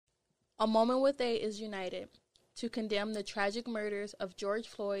A Moment with A is united to condemn the tragic murders of George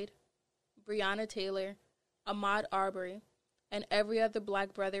Floyd, Breonna Taylor, Ahmaud Arbery, and every other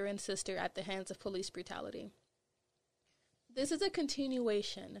black brother and sister at the hands of police brutality. This is a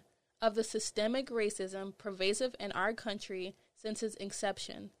continuation of the systemic racism pervasive in our country since its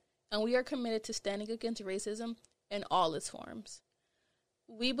inception, and we are committed to standing against racism in all its forms.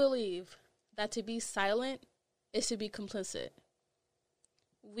 We believe that to be silent is to be complicit.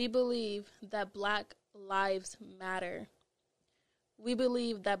 We believe that Black lives matter. We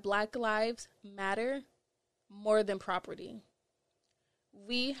believe that Black lives matter more than property.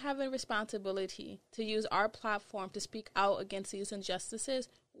 We have a responsibility to use our platform to speak out against these injustices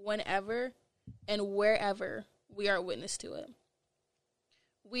whenever and wherever we are witness to it.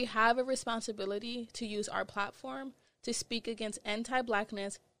 We have a responsibility to use our platform to speak against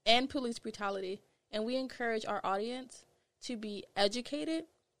anti-Blackness and police brutality, and we encourage our audience to be educated,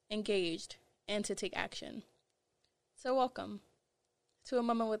 engaged, and to take action. So welcome to A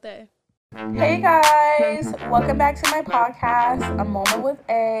Moment with A. Hey guys, welcome back to my podcast, A Moment with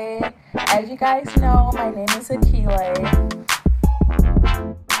A. As you guys know, my name is Akile.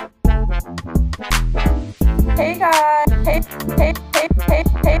 Hey guys,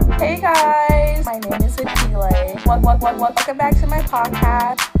 hey guys, my name is Akile. Welcome back to my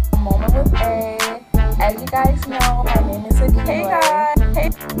podcast, A Moment with A. As you guys know, my name is Akile. Hey guys,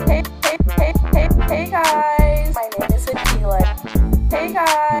 hey guys, my name is Akile. Hey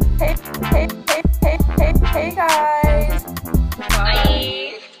guys, hey guys.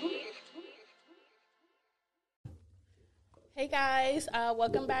 Bye. Hey guys,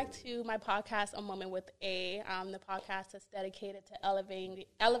 welcome back to my podcast, A Moment with A. The podcast is dedicated to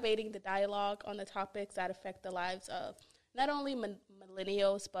elevating the dialogue on the topics that affect the lives of not only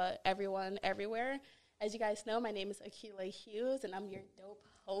millennials, but everyone, everywhere. As you guys know, my name is Akile Hughes, and I'm your dope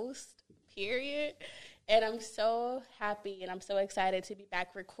host, period. And I'm so happy and I'm so excited to be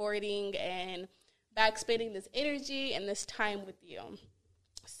back recording and back spending this energy and this time with you.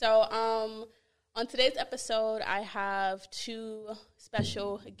 So, on today's episode, I have two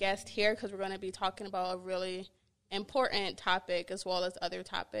special guests here because we're going to be talking about a really important topic as well as other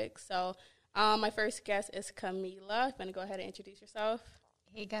topics. So, my first guest is Camila. You want to go ahead and introduce yourself?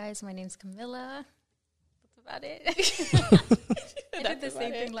 Hey guys, my name's Camila. That's about it. I did the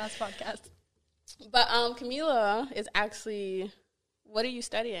same thing last podcast. But Camila is actually, what are you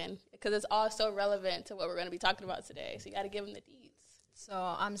studying? Because it's all so relevant to what we're going to be talking about today. So you got to give them the deeds. So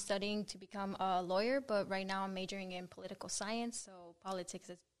I'm studying to become a lawyer, but right now I'm majoring in political science. So politics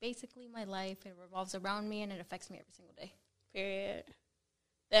is basically my life. It revolves around me and it affects me every single day. Period.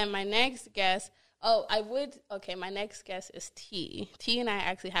 Then my next guest, my next guest is T. T and I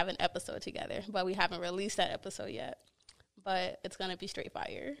actually have an episode together, but we haven't released that episode yet. But it's going to be straight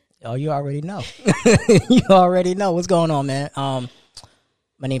fire. Oh, you already know. You already know. What's going on, man? My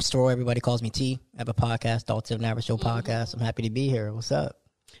name's Troy. Everybody calls me T. I have a podcast, the Alternative Narrative Show podcast. I'm happy to be here. What's up?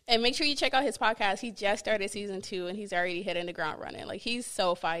 And make sure you check out his podcast. He just started season 2, and he's already hitting the ground running. Like, he's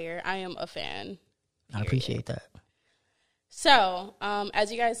so fire. I am a fan. I appreciate that. So,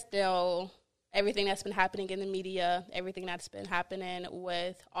 as you guys know, everything that's been happening in the media, everything that's been happening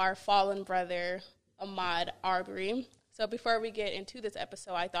with our fallen brother, Ahmaud Arbery. So before we get into this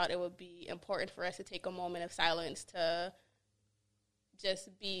episode, I thought it would be important for us to take a moment of silence to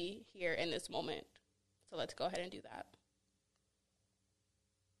just be here in this moment. So let's go ahead and do that.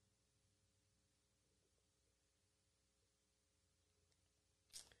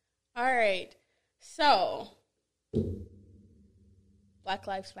 All right. So, Black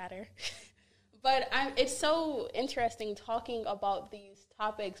Lives Matter. But it's so interesting talking about these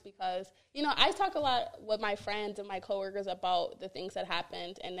topics because, you know, I talk a lot with my friends and my coworkers about the things that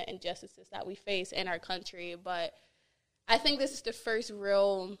happened and the injustices that we face in our country. But I think this is the first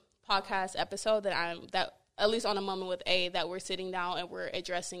real podcast episode that at least on A Moment with A, that we're sitting down and we're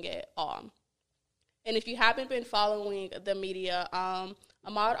addressing it all. And if you haven't been following the media,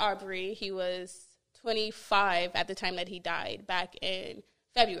 Ahmaud Arbery, he was 25 at the time that he died back in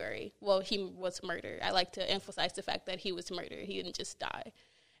February. Well, he was murdered. I like to emphasize the fact that he was murdered. He didn't just die.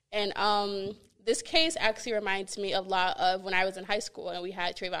 And this case actually reminds me a lot of when I was in high school and we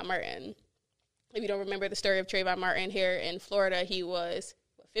had Trayvon Martin. If you don't remember the story of Trayvon Martin here in Florida, he was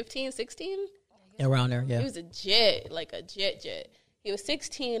 15, 16? Around there, yeah. He was a jet, like a jet. He was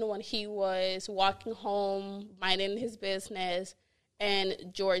 16 when he was walking home, minding his business, and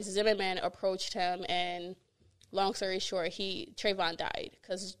George Zimmerman approached him, and long story short, Trayvon died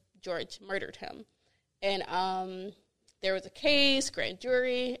because George murdered him. And there was a case, grand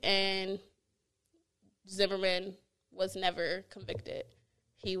jury, and Zimmerman was never convicted.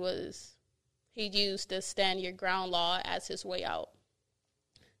 he used the stand your ground law as his way out.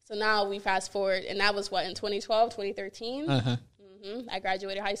 So now we fast forward, and that was what, in 2012, 2013? I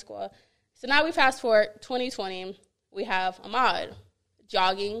graduated high school. So now we fast forward 2020. We have Ahmaud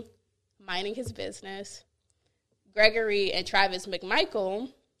jogging, minding his business. Gregory and Travis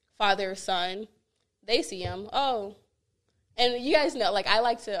McMichael, father, son, they see him. Oh, and you guys know, like, I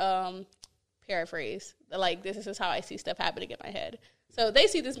like to paraphrase. Like, this is how I see stuff happening in my head. So they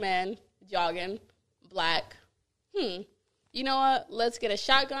see this man jogging, black. You know what? Let's get a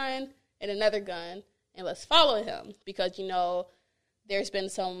shotgun and another gun, and let's follow him because, you know, there's been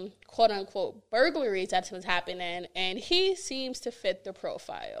some quote-unquote burglaries that's been happening, and he seems to fit the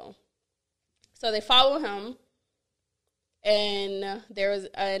profile. So they follow him, and there was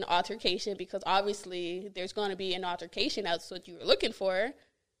an altercation because obviously there's going to be an altercation. That's what you were looking for.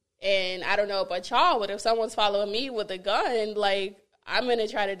 And I don't know about y'all, but if someone's following me with a gun, like, I'm going to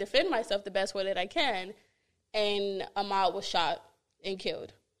try to defend myself the best way that I can. And Ahmaud was shot and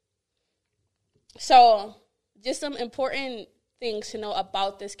killed. So just some important things to know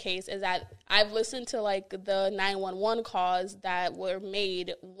about this case is that I've listened to, like, the 911 calls that were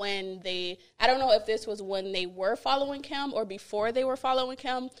made when I don't know if this was when they were following him or before they were following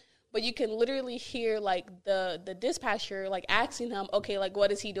him, but you can literally hear, like, the dispatcher, like, asking him, okay, like,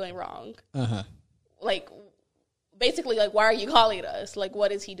 what is he doing wrong? Like, basically, like, why are you calling us? Like,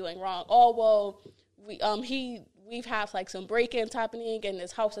 what is he doing wrong? Oh, well, we've had, like, some break-ins happening, and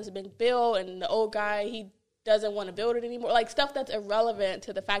this house has been built, and the old guy, he doesn't want to build it anymore. Like, stuff that's irrelevant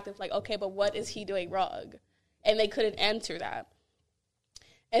to the fact of, like, okay, but what is he doing wrong? And they couldn't answer that.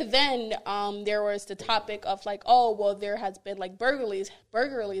 And then there was the topic of, like, oh, well, there has been, like, burglaries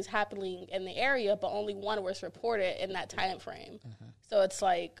happening in the area, but only one was reported in that time frame. So it's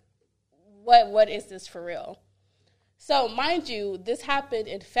like, what is this for real? So mind you, this happened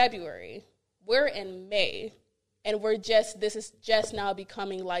in February. We're in May, and this is just now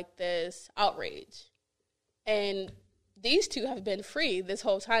becoming like this outrage. And these two have been free this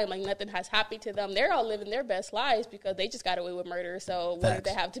whole time. Like, nothing has happened to them. They're all living their best lives because they just got away with murder. So what do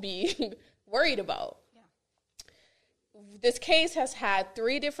they have to be worried about? Yeah. This case has had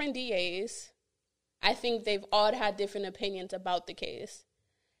 3 different DAs. I think they've all had different opinions about the case.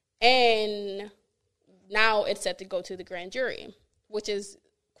 And now it's set to go to the grand jury, which is,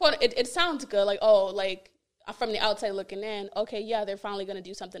 quote, it sounds good. Like, oh, like, from the outside looking in, okay, yeah, they're finally going to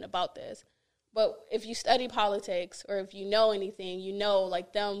do something about this. But if you study politics or if you know anything, you know,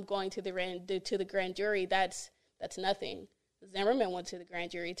 like, them going to the grand jury, that's nothing. Zimmerman went to the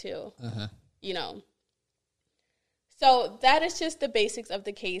grand jury too, you know. So that is just the basics of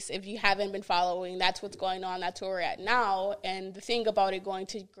the case. If you haven't been following, that's what's going on. That's where we're at now. And the thing about it going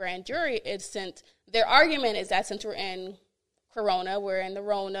to grand jury is, since their argument is that since we're in Corona, we're in the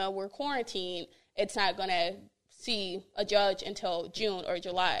Rona, we're quarantined, it's not going to see a judge until June or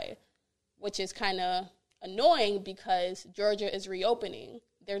July, which is kind of annoying because Georgia is reopening.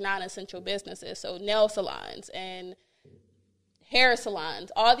 They're non-essential businesses. So nail salons and hair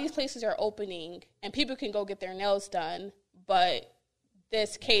salons, all these places are opening, and people can go get their nails done, but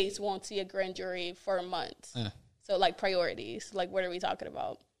this case won't see a grand jury for months. So, like, priorities, like, what are we talking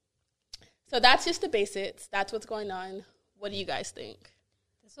about? So that's just the basics. That's what's going on. What do you guys think?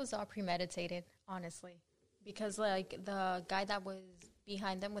 This was all premeditated, honestly, because, like, the guy that was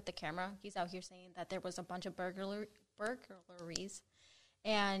behind them with the camera, he's out here saying that there was a bunch of burglaries,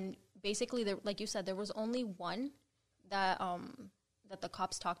 and basically, like you said, there was only one that the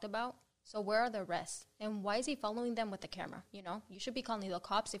cops talked about. So where are the rest? And why is he following them with the camera? You know, you should be calling the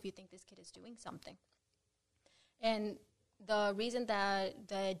cops if you think this kid is doing something. And the reason that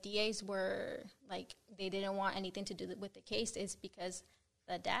the DAs were, like, they didn't want anything to do with the case is because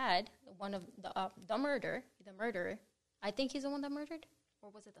the dad, one of the murderer, I think he's the one that murdered, or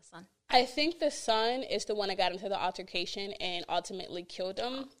was it the son? I think the son is the one that got into the altercation and ultimately killed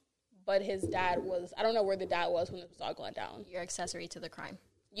him. But his dad was, I don't know where the dad was when it was all going down. You're accessory to the crime.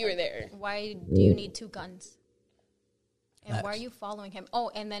 You were there. Why do you need 2 guns? And why are you following him? Oh,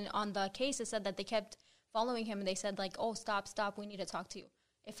 and then on the case, it said that they kept following him, and they said, like, oh, stop, we need to talk to you.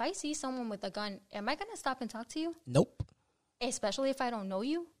 If I see someone with a gun, am I going to stop and talk to you? Nope. Especially if I don't know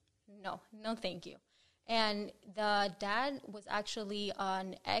you? No, thank you. And the dad was actually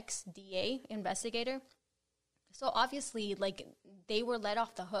an ex-DA investigator. So obviously, like, they were let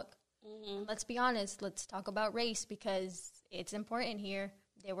off the hook. Let's be honest. Let's talk about race because it's important here.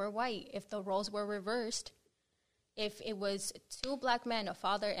 They were white. If the roles were reversed, if it was 2 black men, a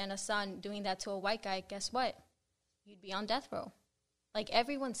father and a son, doing that to a white guy, guess what? You'd be on death row. Like,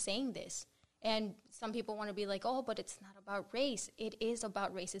 everyone's saying this. And some people want to be like, oh, but it's not about race. It is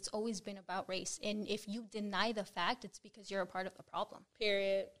about race. It's always been about race. And if you deny the fact, it's because you're a part of the problem.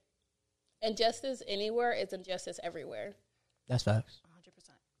 Period. Injustice anywhere is injustice everywhere. That's facts. 100%.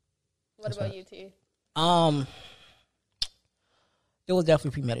 What about you, T? It was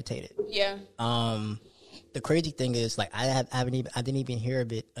definitely premeditated. Yeah. The crazy thing is, like, I didn't even hear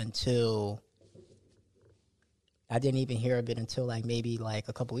of it until like maybe like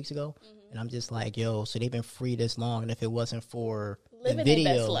a couple weeks ago, and I'm just like, yo, so they've been free this long, and if it wasn't for living the video,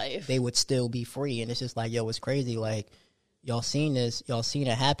 their best life, they would still be free. And it's just like, yo, it's crazy. Like, y'all seen this, y'all seen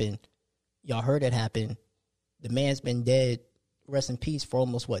it happen, y'all heard it happen. The man's been dead, rest in peace, for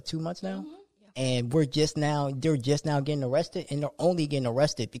almost 2 months now. And they're just now getting arrested, and they're only getting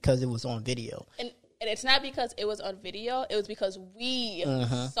arrested because it was on video. And it's not because it was on video. It was because we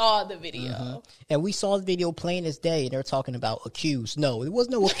saw the video. And we saw the video plain as day, and they're talking about accused. No, it was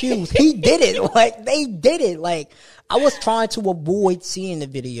no accused. He did it. Like, they did it. Like, I was trying to avoid seeing the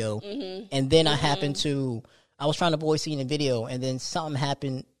video, and then I was trying to avoid seeing the video, and then something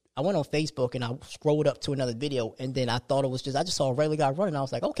happened. I went on Facebook, and I scrolled up to another video, and then I thought it was I just saw a regular guy running. I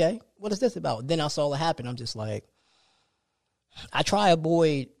was like, okay, what is this about? Then I saw it happen. I'm just like, I try to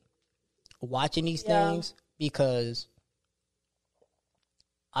avoid watching these things because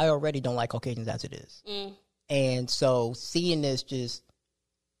I already don't like Caucasians as it is. And so seeing this just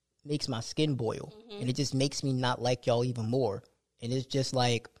makes my skin boil, and it just makes me not like y'all even more. And it's just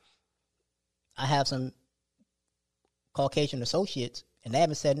like, I have some Caucasian associates, and they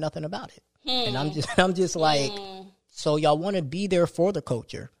haven't said nothing about it. And I'm just like, so y'all want to be there for the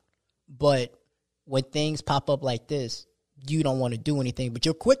culture, but when things pop up like this, you don't want to do anything, but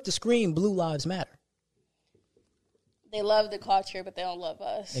you're quick to scream Blue Lives Matter. They love the culture, but they don't love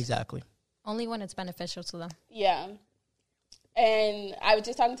us. Exactly. Only when it's beneficial to them. Yeah. And I was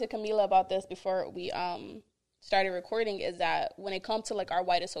just talking to Camila about this before we started recording, is that when it comes to like our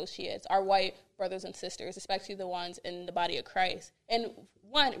white associates, our white brothers and sisters, especially the ones in the body of Christ, and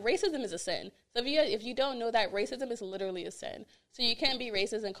one, racism is a sin. So if you don't know that, racism is literally a sin. So you can't be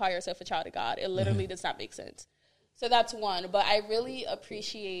racist and call yourself a child of God. It literally does not make sense. So that's one. But I really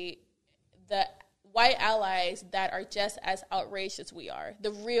appreciate the white allies that are just as outraged as we are.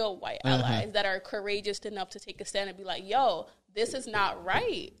 The real white allies that are courageous enough to take a stand and be like, yo, this is not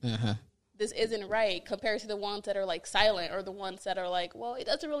right. This isn't right, compared to the ones that are like silent, or the ones that are like, well, it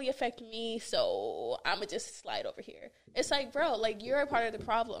doesn't really affect me, so I'm going to just slide over here. It's like, bro, like, you're a part of the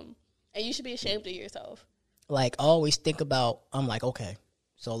problem, and you should be ashamed of yourself. Like, I always think about, I'm like, okay,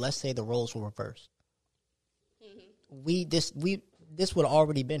 so let's say the roles were reversed. This would have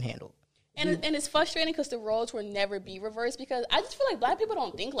already been handled. And it's frustrating because the roles will never be reversed, because I just feel like black people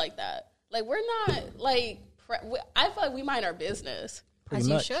don't think like that. Like, we're not, like, I feel like we mind our business. Pretty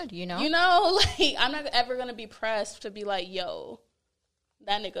much. You should, you know? You know, like, I'm not ever going to be pressed to be like, yo,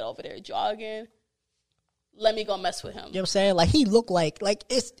 that nigga over there jogging, let me go mess with him. You know what I'm saying? Like, he looked like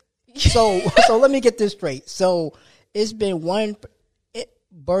it's, so let me get this straight. So, it's been one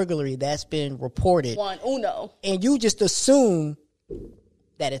burglary that's been reported. And you just assume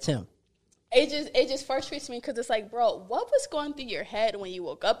that it's him. It just frustrates me, because it's like, bro, what was going through your head when you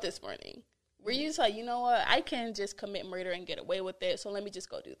woke up this morning? Were you just like, you know what, I can just commit murder and get away with it, so let me just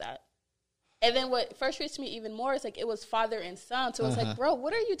go do that? And then what frustrates me even more is, like, it was father and son. So it's like, bro,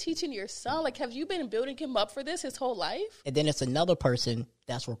 what are you teaching your son? Like, have you been building him up for this his whole life? And then it's another person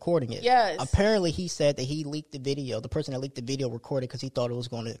that's recording it. Yes. Apparently, he said that he leaked the video. The person that leaked the video recorded because he thought it was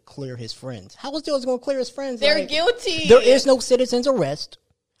going to clear his friends. How was it going to clear his friends? They're guilty. There is no citizen's arrest.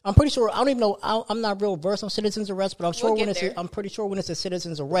 I'm pretty sure. I don't even know. I'm not real versed on citizen's arrest, but I'm pretty sure when it's a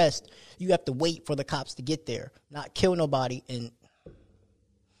citizen's arrest, you have to wait for the cops to get there, not kill nobody. And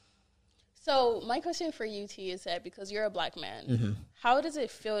so my question for you, T, is that because you're a black man, how does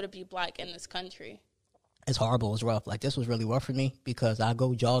it feel to be black in this country? It's horrible. It's rough. Like, this was really rough for me because I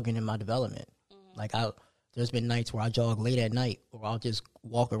go jogging in my development. Like, there's been nights where I jog late at night, or I'll just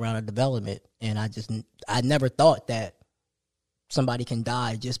walk around a development, and I never thought that somebody can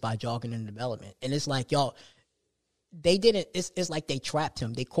die just by jogging in the development. And it's like, y'all, they didn't, it's like they trapped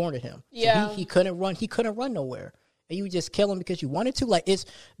him. They cornered him. Yeah. So he couldn't run. He couldn't run nowhere. And you just kill him because you wanted to. Like,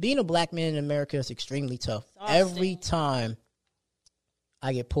 being a black man in America is extremely tough. Every time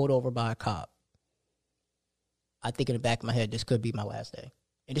I get pulled over by a cop, I think in the back of my head, this could be my last day.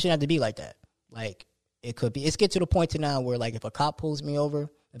 And it shouldn't have to be like that. Like, it could be. It's get to the point to now where, like, if a cop pulls me over,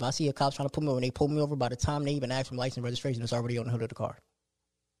 if I see a cop trying to pull me over and they pull me over, by the time they even ask for license and registration, it's already on the hood of the car.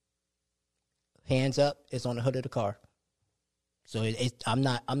 Hands up, it's on the hood of the car. So I'm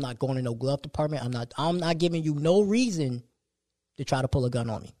not going to no glove department. I'm not giving you no reason to try to pull a gun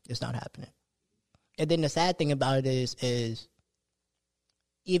on me. It's not happening. And then the sad thing about it is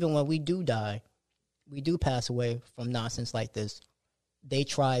even when we do die, we do pass away from nonsense like this, they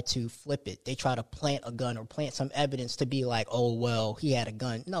try to flip it. They try to plant a gun or plant some evidence to be like, oh, well, he had a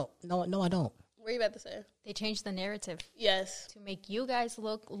gun. No, I don't. What are you about to say? They changed the narrative. Yes. To make you guys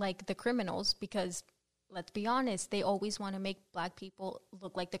look like the criminals because, let's be honest, they always want to make black people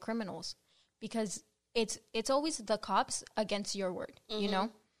look like the criminals because it's always the cops against your word, you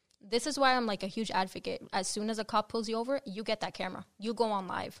know? This is why I'm like a huge advocate. As soon as a cop pulls you over, you get that camera. You go on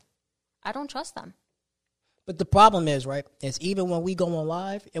live. I don't trust them. But the problem is, right, is even when we go on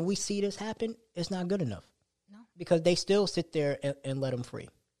live and we see this happen, it's not good enough. No. Because they still sit there and let them free.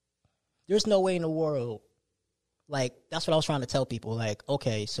 There's no way in the world, like, that's what I was trying to tell people. Like,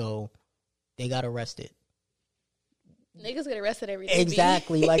 okay, so they got arrested. Niggas get arrested every day.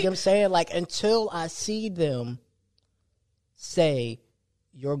 Exactly. Like I'm saying, like, until I see them say,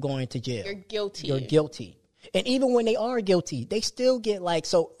 you're going to jail. You're guilty. You're guilty. And even when they are guilty, they still get like,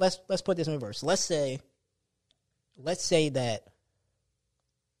 so let's put this in reverse. Let's say that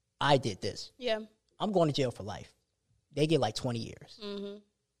I did this. Yeah. I'm going to jail for life. They get like 20 years. Mm-hmm.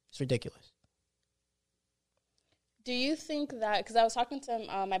 It's ridiculous. Do you think that, because I was talking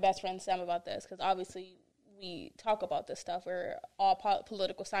to my best friend Sam about this, because obviously we talk about this stuff. We're all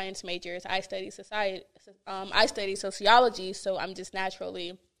political science majors. I study sociology, so I'm just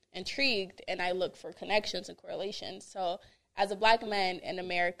naturally intrigued, and I look for connections and correlations. So as a black man in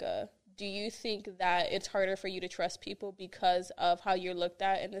America, do you think that it's harder for you to trust people because of how you're looked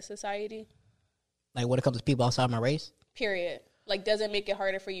at in this society? Like when it comes to people outside my race? Period. Like, does it make it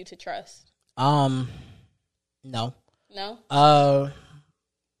harder for you to trust? No. No? I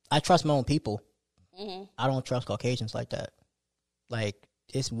trust my own people. Mm-hmm. I don't trust Caucasians like that. Like,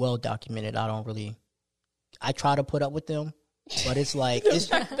 it's well documented. I try to put up with them, but it's like... it's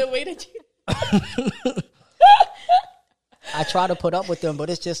the way that you... I try to put up with them, but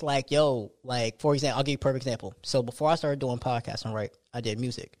it's just like, yo, like, for example, I'll give you a perfect example. So before I started doing podcasting, right, I did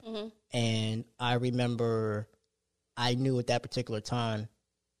music. Mm-hmm. And I remember I knew at that particular time,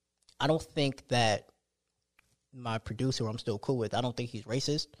 I don't think that my producer, who I'm still cool with, I don't think he's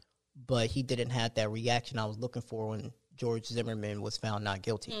racist, but he didn't have that reaction I was looking for when George Zimmerman was found not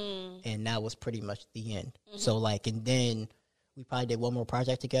guilty. And that was pretty much the end. Mm-hmm. So, like, and then we probably did one more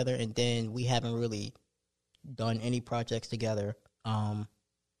project together, and then we haven't really done any projects together.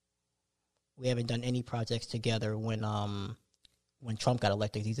 We haven't done any projects together when Trump got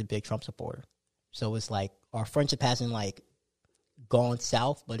elected. He's a big Trump supporter. So it's like our friendship hasn't like gone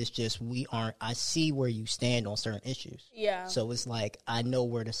south, but it's just I see where you stand on certain issues. Yeah. So it's like I know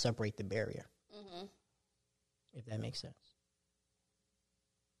where to separate the barrier. Mm-hmm. If that makes sense.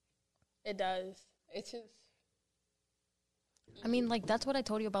 It does. It's just... I mean, like, that's what I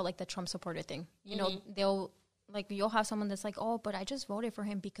told you about, like, the Trump supporter thing. You know, you'll have someone that's like, oh, but I just voted for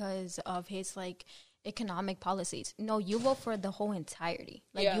him because of his, like, economic policies. No, you vote for the whole entirety.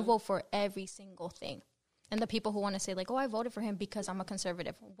 Like, you vote for every single thing. And the people who want to say, like, oh, I voted for him because I'm a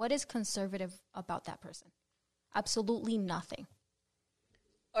conservative. What is conservative about that person? Absolutely nothing.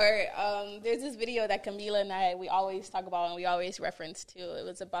 Or there's this video that Camila and we always talk about and we always reference to. It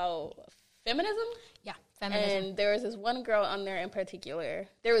was about feminism? Yeah, feminism. And there was this one girl on there in particular.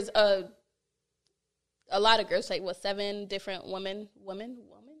 There was a lot of girls, like, 7 different women? Women.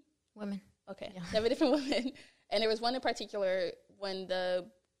 Okay, yeah. 7 different women. And there was one in particular when the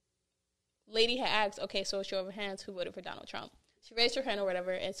lady had asked, okay, so show of hands, who voted for Donald Trump? She raised her hand or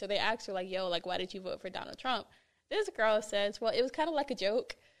whatever, and so they asked her, like, yo, like, why did you vote for Donald Trump? This girl says, well, it was kind of like a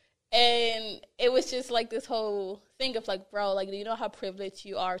joke. And it was just like this whole thing of like, bro, like, do you know how privileged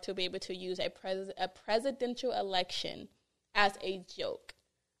you are to be able to use a presidential election as a joke?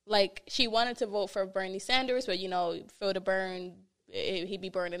 Like, she wanted to vote for Bernie Sanders, but, you know, Phil to burn, he'd be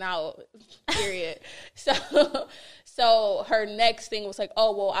burning out, period. So her next thing was like,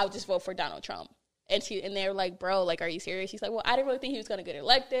 oh, well, I'll just vote for Donald Trump. And they're like, bro, like, are you serious? She's like, well, I didn't really think he was going to get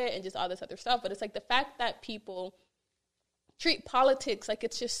elected and just all this other stuff. But it's like the fact that people treat politics like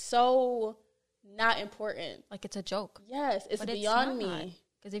it's just so not important. Like it's a joke. Yes, it's beyond me.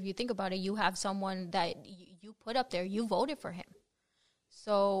 Because if you think about it, you have someone that you put up there, you voted for him.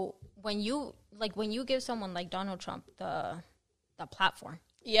 So when you give someone like Donald Trump the platform.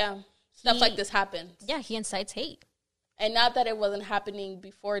 Yeah, stuff like this happens. Yeah, he incites hate. And not that it wasn't happening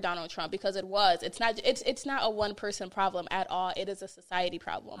before Donald Trump, because it was. It's not a one-person problem at all. It is a society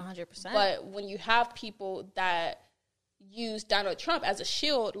problem. 100%. But when you have people that use Donald Trump as a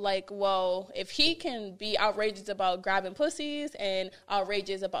shield, like, well, if he can be outrageous about grabbing pussies and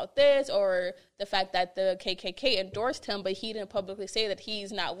outrageous about this, or the fact that the KKK endorsed him, but he didn't publicly say that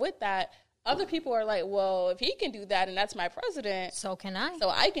he's not with that, other people are like, well, if he can do that and that's my president, so can I. So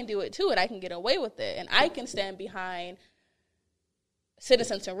I can do it too, and I can get away with it, and I can stand behind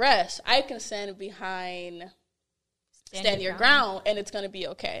citizens arrest. I can stand behind stand your ground, and it's going to be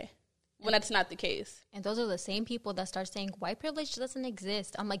okay. When that's not the case. And those are the same people that start saying white privilege doesn't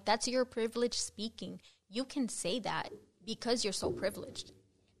exist. I'm like, that's your privilege speaking. You can say that because you're so privileged.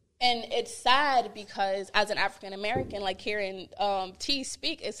 And it's sad because as an African American, like hearing T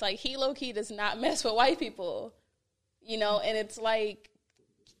speak, it's like he low-key does not mess with white people, you know? And it's like,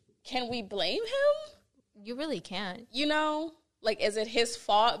 can we blame him? You really can't. You know? Like, is it his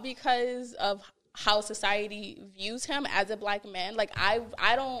fault because of how society views him as a black man? Like,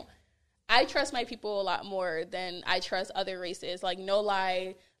 I trust my people a lot more than I trust other races. Like, no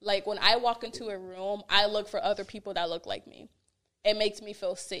lie. Like, when I walk into a room, I look for other people that look like me. It makes me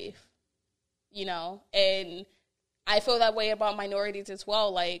feel safe, you know? And I feel that way about minorities as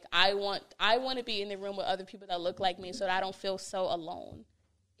well. Like, I want to be in the room with other people that look like me so that I don't feel so alone.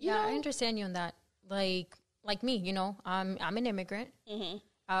 Yeah, I understand you on that. Like me, you know, I'm an immigrant. Mm-hmm.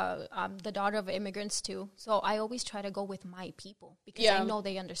 I'm the daughter of immigrants too, so I always try to go with my people because I know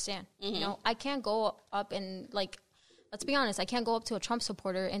they understand. Mm-hmm. You know, I can't go up and like, let's be honest, I can't go up to a Trump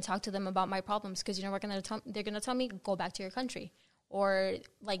supporter and talk to them about my problems because you know they're gonna tell me go back to your country, or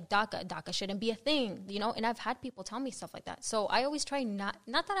like DACA shouldn't be a thing, you know. And I've had people tell me stuff like that, so I always try not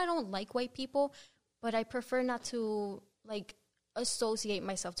that I don't like white people, but I prefer not to like associate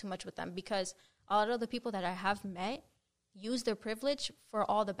myself too much with them because a lot of the people that I have met use their privilege for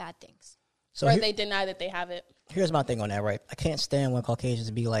all the bad things. So or they deny that they have it. Here's my thing on that, right? I can't stand when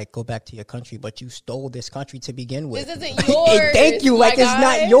Caucasians be like, go back to your country, but you stole this country to begin with. This isn't yours. Thank you. Like, it's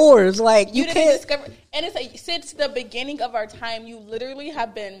not yours. Like, you can't discover. And it's like, since the beginning of our time, you literally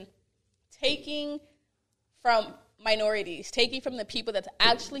have been taking from minorities, taking from the people that's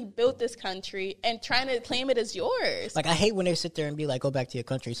actually built this country and trying to claim it as yours. Like, I hate when they sit there and be like, go back to your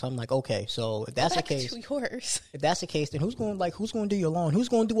country. So I'm like, okay, so if that's the case, yours. If that's the case, then who's going to do your lawn? Who's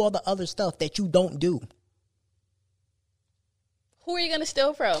going to do all the other stuff that you don't do? Who are you going to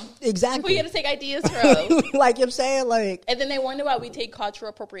steal from? Exactly. Who are you going to take ideas from? Like I'm saying, like. And then they wonder why we take cultural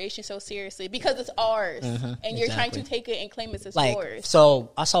appropriation so seriously because it's ours, and you're trying to take it and claim it's like, yours.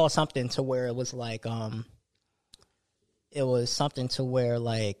 So I saw something to where it was like, it was something to where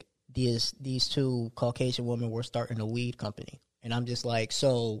like these two Caucasian women were starting a weed company, and I'm just like,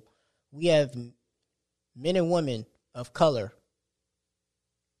 so we have men and women of color,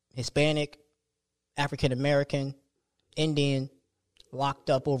 Hispanic, African American, Indian, locked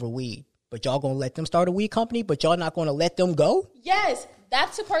up over weed, but y'all gonna let them start a weed company, but y'all not gonna let them go? Yes,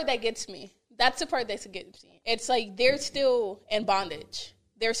 that's the part that gets me. That's the part that gets me. It's like they're still in bondage.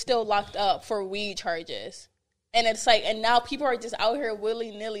 They're still locked up for weed charges. And it's like, and now people are just out here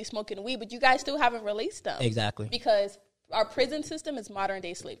willy-nilly smoking weed, but you guys still haven't released them. Exactly. Because our prison system is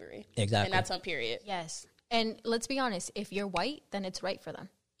modern-day slavery. Exactly. And that's on period. Yes. And let's be honest, if you're white, then it's right for them.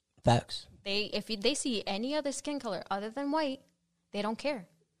 Facts. If they see any other skin color other than white, they don't care.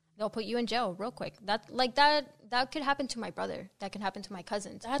 They'll put you in jail real quick. That could happen to my brother. That can happen to my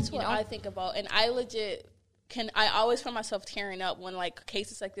cousins. That's what I think about. And I always find myself tearing up when like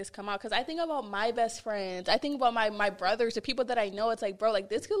cases like this come out because I think about my best friends. I think about my brothers, the people that I know. It's like, bro, like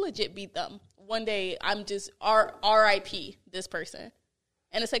this could legit beat them. One day I'm just R.I.P. this person.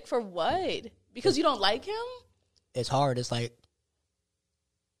 And it's like, for what? Because you don't like him? It's hard. It's like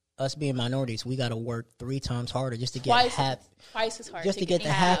us being minorities, we got to work 3 times harder just to get twice as hard. Just to get the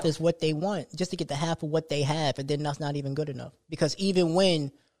half is what they want. Just to get the half of what they have. And then that's not even good enough. Because even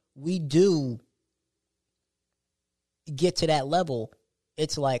when we do get to that level,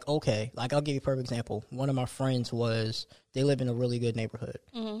 it's like, okay, like I'll give you a perfect example. One of my friends they live in a really good neighborhood,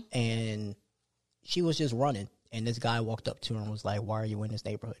 and she was just running, and this guy walked up to her and was like, why are you in this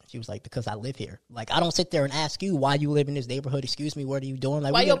neighborhood? She was like, because I live here. Like, I don't sit there and ask you why you live in this neighborhood. Excuse me, what are you doing?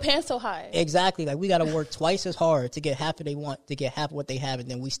 Like, why your pants so high? Exactly. Like, we got to work twice as hard to get half what they want, to get half of what they have, and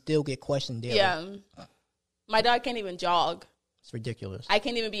then we still get questioned daily. Yeah. My dog can't even jog. It's ridiculous. I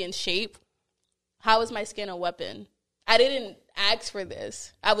can't even be in shape. How is my skin a weapon? I didn't ask for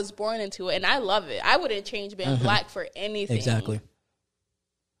this. I was born into it, and I love it. I wouldn't change being black for anything. Exactly.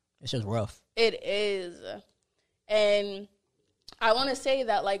 It's just rough. It is. And I want to say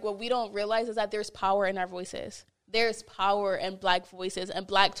that, like, what we don't realize is that there's power in our voices. There's power in black voices and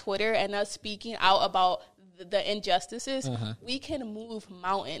black Twitter and us speaking out about the injustices. We can move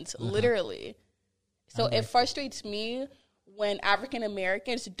mountains, literally. So it frustrates me when African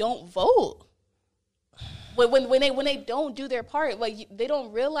Americans don't vote. When they don't do their part, like they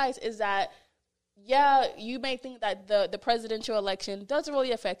don't realize is that yeah, you may think that the presidential election doesn't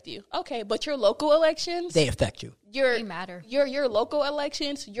really affect you. Okay, but your local elections, They affect you. They matter. Your local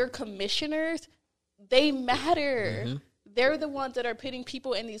elections, your commissioners, they matter. Mm-hmm. They're the ones that are putting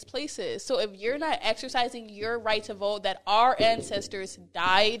people in these places. So if you're not exercising your right to vote that our ancestors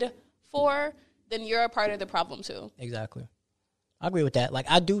died for, then you're a part of the problem too. Exactly. I agree with that. Like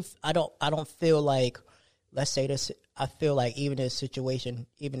I don't feel like, let's say this, I feel like even this situation,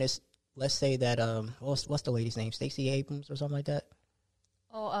 even this, let's say that, what's the lady's name? Stacey Abrams or something like that?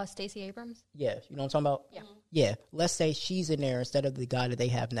 Oh, Stacey Abrams? Yeah. You know what I'm talking about? Yeah. Yeah. Let's say she's in there instead of the guy that they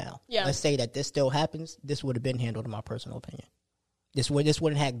have now. Yeah. Let's say that this still happens. This would have been handled, in my personal opinion. This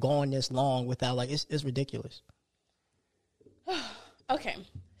wouldn't have gone this long without, like, it's ridiculous. Okay,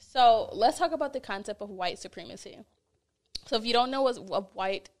 so let's talk about the concept of white supremacy. So if you don't know what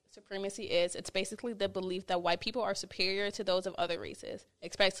white supremacy is, it's basically the belief that white people are superior to those of other races,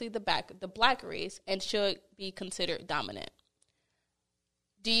 especially the black race, and should be considered dominant.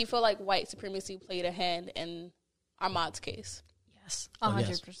 Do you feel like white supremacy played a hand in Ahmaud's case? Yes,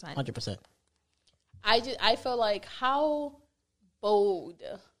 100%. 100%. I feel like, how bold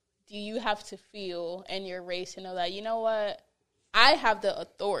do you have to feel in your race to know that, you know what, I have the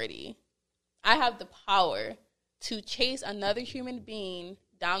authority, I have the power to chase another human being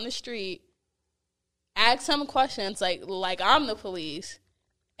down the street, ask some questions like I'm the police,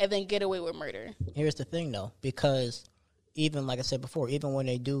 and then get away with murder. Here's the thing, though, because even, like I said before, even when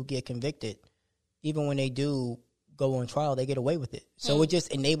they do get convicted, even when they do go on trial, they get away with it. So it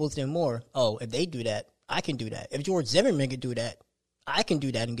just enables them more. Oh, if they do that, I can do that. If George Zimmerman could do that, I can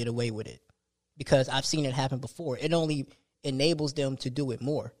do that and get away with it. Because I've seen it happen before. It only enables them to do it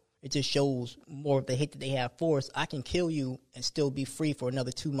more. It just shows more of the hate that they have for us. I can kill you and still be free for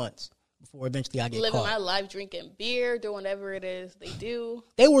another 2 months before eventually I get Living caught. my life, drinking beer, doing whatever it is they do.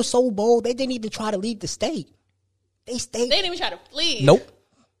 They were so bold, they didn't even try to leave the state. They stayed. They didn't even try to flee. Nope.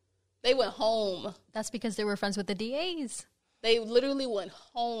 They went home. That's because they were friends with the DAs. They literally went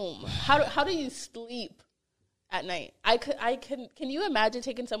home. How do you sleep at night? Can you imagine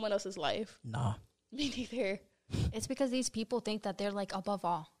taking someone else's life? Nah. Me neither. It's because these people think that they're like above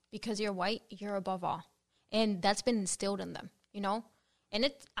all. Because you're white, you're above all. And that's been instilled in them, you know? And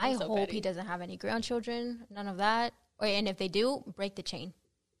I so hope petty. he doesn't have any grandchildren, none of that. And if they do, break the chain.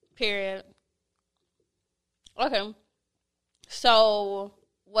 Period. Okay. So,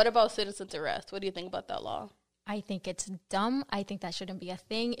 what about citizen's arrest? What do you think about that law? I think it's dumb. I think that shouldn't be a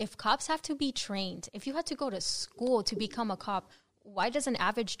thing. If cops have to be trained, if you had to go to school to become a cop, why does an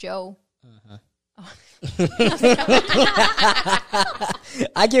average Joe...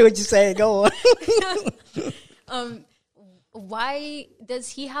 I get what you're saying. Go on. Why does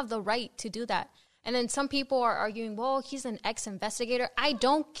he have the right to do that? And then some people are arguing, well, he's an ex-investigator. I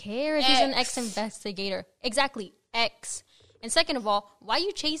don't care if he's an ex-investigator. Exactly, ex. And second of all, why are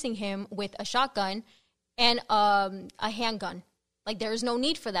you chasing him with a shotgun and a handgun? Like, there is no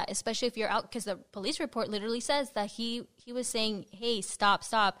need for that, especially if you're out, because the police report literally says that he was saying, hey, stop,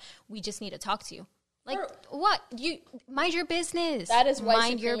 we just need to talk to you. Like, what? You mind your business. That is white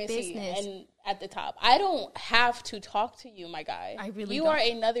mind your supremacy business. and at the top. I don't have to talk to you, my guy. I really You don't. are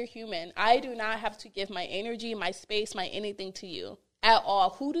another human. I do not have to give my energy, my space, my anything to you at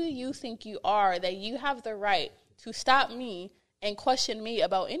all. Who do you think you are that you have the right to stop me and question me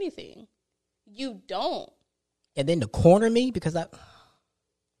about anything? You don't. And then to corner me because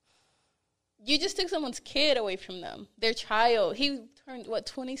You just took someone's kid away from them, their child. He turned,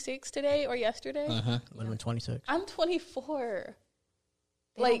 26 today or yesterday? would have been 26. I'm 24.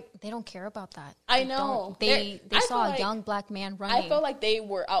 They don't care about that. I know. They I saw feel a young black man running. I felt like they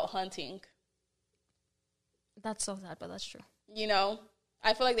were out hunting. That's so sad, but that's true. You know?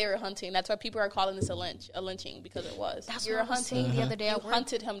 I feel like they were hunting. That's why people are calling this a lynching, because it was. That's You're what I was saying the other day You at work.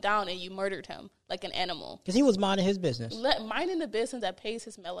 hunted him down and you murdered him like an animal. Because he was minding his business. Minding the business that pays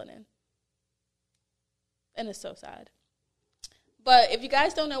his melanin. And it's so sad. But if you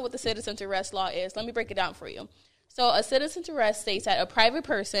guys don't know what the citizen's arrest law is, let me break it down for you. So a citizen's arrest states that a private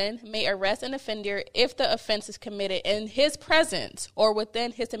person may arrest an offender if the offense is committed in his presence or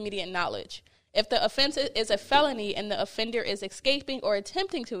within his immediate knowledge. If the offense is a felony and the offender is escaping or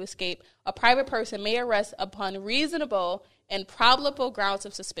attempting to escape, a private person may arrest upon reasonable and probable grounds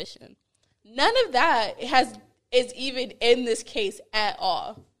of suspicion. None of that is even in this case at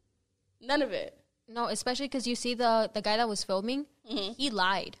all. None of it. No, especially because you see the guy that was filming, Mm-hmm. he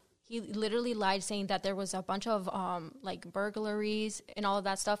lied. He literally lied, saying that there was a bunch of like burglaries and all of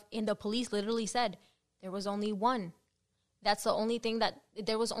that stuff. And the police literally said there was only one. That's the only thing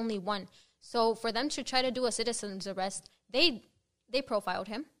there was only one. So for them to try to do a citizen's arrest, they profiled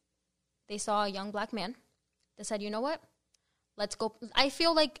him. They saw a young black man. They said, you know what? Let's go. I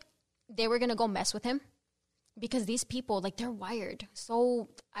feel like they were going to go mess with him because these people, like, they're wired. So,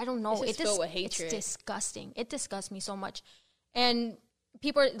 I don't know. It's filled with hatred. It's disgusting. It disgusts me so much. And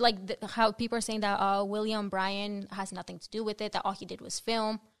people are, like, how people are saying that William Bryan has nothing to do with it, that all he did was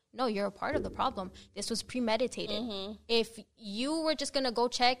film. No, you're a part of the problem. This was premeditated. Mm-hmm. If you were just going to go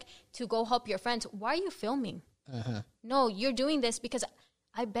check to go help your friends, why are you filming? No, you're doing this because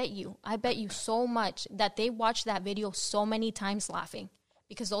I bet you so much that they watched that video so many times laughing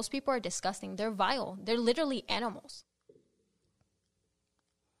because those people are disgusting. They're vile. They're literally animals.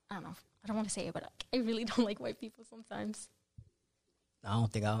 I don't know. I don't want to say it, but I really don't like white people sometimes. I don't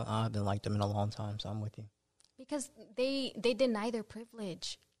think I haven't liked them in a long time, so I'm with you. Because they deny their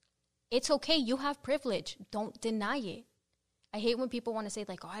privilege. It's okay. You have privilege. Don't deny it. I hate when people want to say,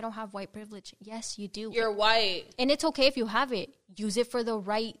 like, oh, I don't have white privilege. Yes, you do. You're white. And it's okay if you have it. Use it for the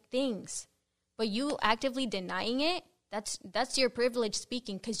right things. But you actively denying it, that's your privilege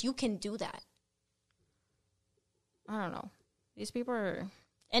speaking because you can do that. I don't know. These people are...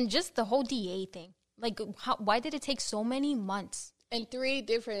 And just the whole DA thing. Like, why did it take so many months? And 3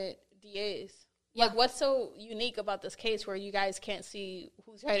 different DAs. Yeah. Like, what's so unique about this case where you guys can't see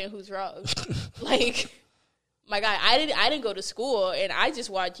who's right and who's wrong? Like... My God, I didn't go to school, and I just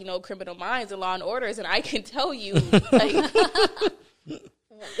watch, Criminal Minds and Law and Orders, and I can tell you, like,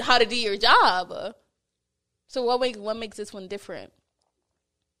 how to do your job. So what makes this one different?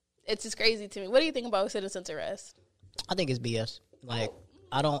 It's just crazy to me. What do you think about citizen's arrest? I think it's BS. Like,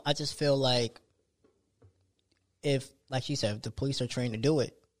 I just feel like if, like she said, if the police are trained to do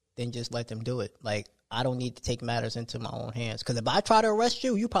it, then just let them do it. Like, I don't need to take matters into my own hands. Because if I try to arrest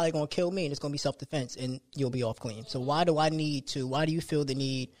you, you're probably going to kill me, and it's going to be self-defense, and you'll be off clean. So why do you feel the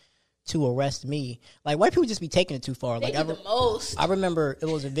need to arrest me? Like, white people just be taking it too far. They like, do the most. I remember it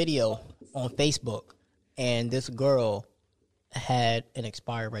was a video on Facebook, and this girl had an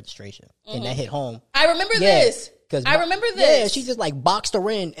expired registration, and that hit home. I remember this. I remember this. Yeah, she just, like, boxed her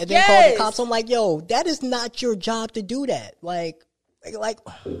in and then called the cops. I'm like, yo, that is not your job to do that. Like...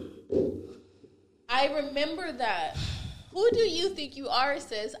 I remember that. Who do you think you are,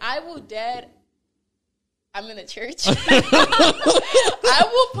 sis? I'm in a church. I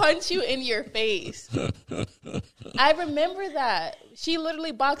will punch you in your face. I remember that. She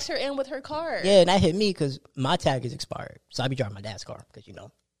literally boxed her in with her car. Yeah, and that hit me because my tag is expired. So I be driving my dad's car because,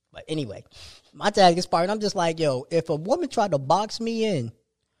 But anyway, my tag expired. I'm just like, yo, if a woman tried to box me in,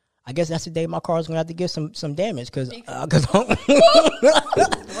 I guess that's the day my car is going to have to get some damage because I'm just going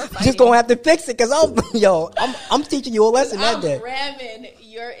to have to fix it because I'm teaching you a lesson that day. I'm ramming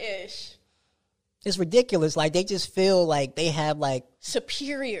your ish. It's ridiculous. Like, they just feel like they have, like...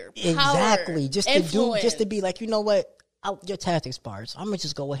 superior power. Exactly. Just influence. to be like, you know what? Your tag expires. I'm going to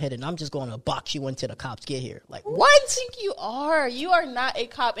just go ahead and I'm just going to box you until the cops get here. Like, what? I think you are. You are not a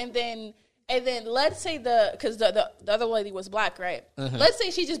cop. And then let's say because the other lady was black, right? Mm-hmm. Let's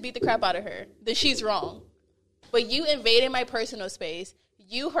say she just beat the crap out of her. Then she's wrong. But you invading my personal space,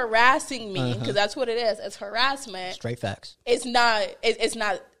 you harassing me, because that's what it is. It's harassment. Straight facts. It's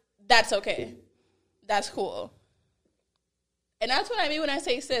not, that's okay. That's cool. And that's what I mean when I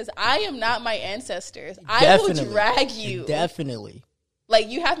say, sis, I am not my ancestors. Definitely. I will drag you. Definitely. Like,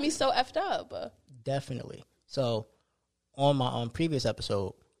 you have me so effed up. Definitely. So, on my previous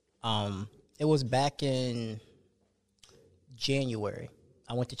episode, it was back in January.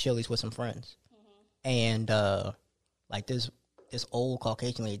 I went to Chili's with some friends. And, like, this old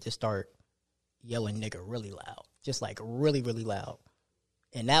Caucasian lady just started yelling nigger really loud. Just, like, really, really loud.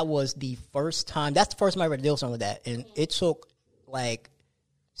 And that's the first time I ever dealt with something like that. And it took, like,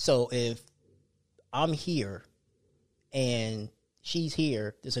 so if I'm here and she's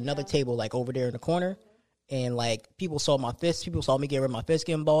here, there's another table, like, over there in the corner. And, like, people saw my fist. People saw me get rid of my fist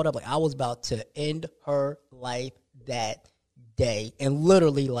getting balled up. Like, I was about to end her life that day. And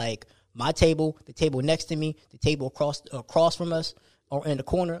literally, like, my table, the table next to me, the table across from us, or in the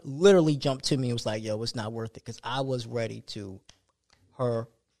corner, literally jumped to me and was like, yo, it's not worth it. Because I was ready to her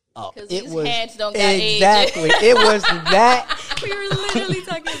up. Because these hands don't got exactly. age. It was that. We were literally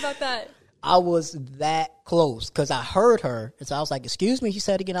talking about that. I was that close because I heard her. And so I was like, excuse me. She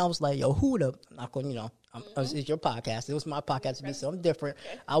said again. I was like, yo, who the, I'm not going, it's your podcast. It was my podcast to be something different.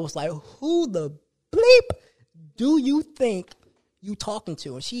 Okay. I was like, who the bleep do you think you talking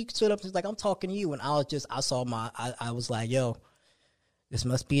to? And she stood up and was like, I'm talking to you. And I was like, yo, this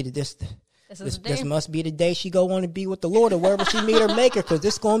must be this must be the day she go on to be with the Lord or wherever she meet her maker, because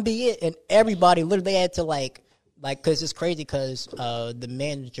this going to be it. And everybody literally had to like, because it's crazy because the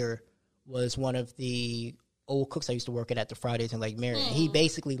manager was one of the old cooks I used to work at the Fridays in Lake Marion. And he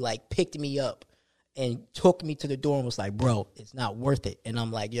basically like picked me up and took me to the door and was like, bro, it's not worth it. And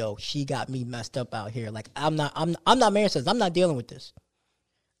I'm like, yo, she got me messed up out here. Like, I'm not Marion says, I'm not dealing with this.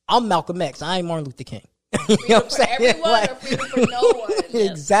 I'm Malcolm X. I ain't Martin Luther King. You know what I'm saying? Everyone like, or freedom for no one.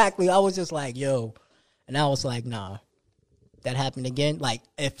 Yes. Exactly. I was just like, yo. And I was like, nah, that happened again. Like,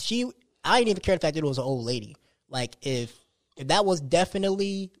 I didn't even care the fact that it was an old lady. Like, if that was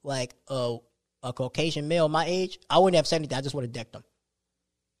definitely like a Caucasian male my age, I wouldn't have said anything. I just would have decked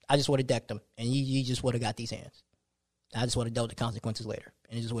him. And you just would have got these hands. I just would have dealt the consequences later.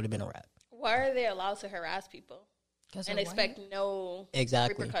 And it just would have been a wrap. Why are they allowed to harass people and expect no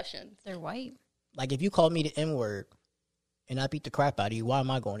repercussions? They're white. Like, if you called me the N-word and I beat the crap out of you, why am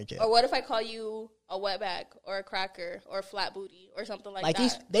I going to jail? Or what if I call you a wetback or a cracker or a flat booty or something like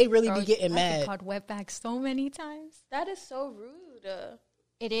that? They really be getting mad. I've been called wetback so many times. That is so rude.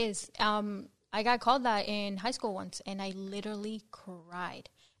 It is. I got called that in high school once, and I literally cried.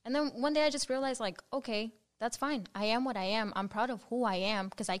 And then one day I just realized, like, okay, that's fine. I am what I am. I'm proud of who I am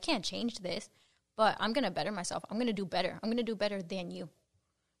because I can't change this, but I'm going to better myself. I'm going to do better. I'm going to do better than you.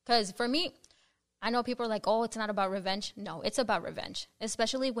 Because for me, I know people are like, oh, it's not about revenge. No, it's about revenge,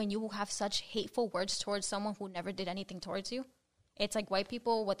 especially when you have such hateful words towards someone who never did anything towards you. It's like white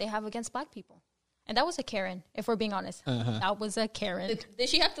people, what they have against black people. And that was a Karen, if we're being honest. That was a Karen. Did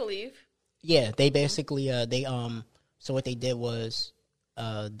she have to leave? Yeah, they basically, so what they did was,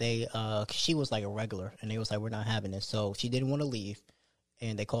 she was like a regular, and they was like, we're not having this. So she didn't want to leave,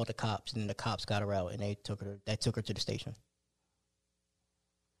 and they called the cops, and the cops got her out, and they took her to the station.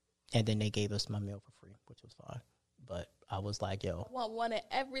 And then they gave us my meal for free, which was fine. But I was like, yo. I want one of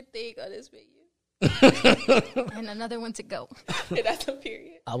everything on this menu. And another one to go. And that's a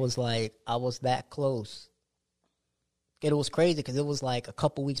period. I was that close. It was crazy because it was like a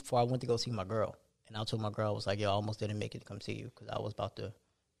couple weeks before I went to go see my girl. And I told my girl, I was like, yo, I almost didn't make it to come see you because I was about to.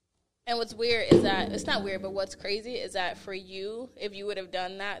 And what's weird is that, it's not weird, but what's crazy is that for you, if you would have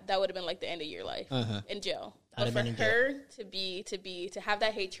done that, that would have been like the end of your life in jail. But for her to have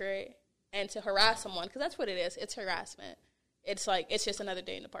that hatred and to harass someone, because that's what it is. It's harassment. It's like, it's just another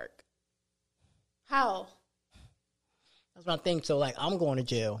day in the park. How? That's what I think. So, like, I'm going to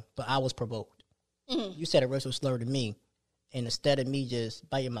jail, but I was provoked. You said a racial slur to me, and instead of me just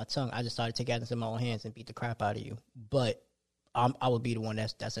biting my tongue, I just started to take matters in my own hands and beat the crap out of you. But I would be the one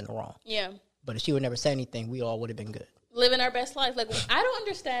that's in the wrong. Yeah. But if she would never say anything, we all would have been good. Living our best life. Like, I don't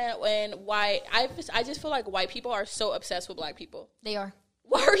understand why I just feel like white people are so obsessed with black people. They are.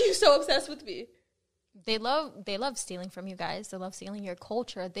 Why are you so obsessed with me? They love stealing from you guys. They love stealing your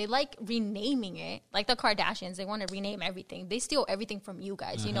culture. They like renaming it. Like the Kardashians, they want to rename everything. They steal everything from you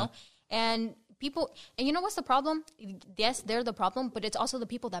guys, you know? And people, and you know what's the problem? Yes, they're the problem, but it's also the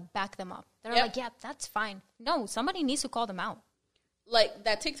people that back them up. They're like, yeah, that's fine. No, somebody needs to call them out. Like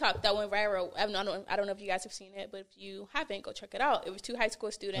that TikTok that went viral. I don't know if you guys have seen it, but if you haven't, go check it out. It was 2 high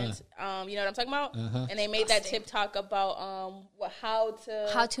school students. You know what I'm talking about? And they made that TikTok about how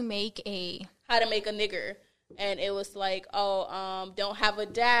to make a nigger. And it was like, don't have a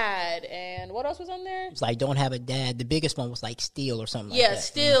dad. And what else was on there? It's like, don't have a dad. The biggest one was like steal or something like that. Yeah,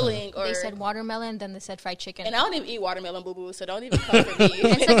 stealing. Or they said watermelon, then they said fried chicken. And I don't even eat watermelon, boo-boo, so don't even come for me.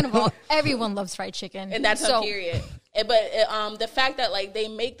 And second of all, everyone loves fried chicken. And that's a period. But the fact that, like, they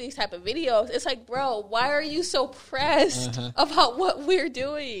make these type of videos, it's like, bro, why are you so pressed about what we're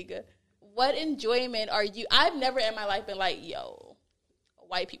doing? What enjoyment are you? I've never in my life been like, yo,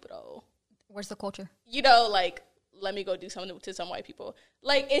 white people, though. Where's the culture? You know, like, let me go do something to some white people.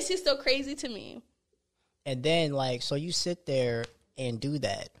 Like, it's just so crazy to me. And then, like, so you sit there and do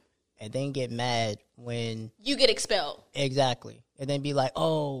that and then get mad when you get expelled. Exactly. And then be like,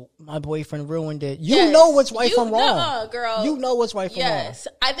 oh, my boyfriend ruined it. You know what's right from wrong. Nuh-uh, girl. You know what's right from wrong. Yes.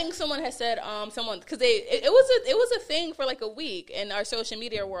 I think someone has said, because it was a thing for like a week in our social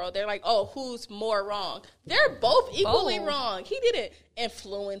media world. They're like, oh, who's more wrong? They're both equally wrong. He didn't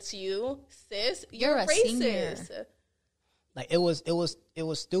influence you, sis. You're a racist. senior. Like, it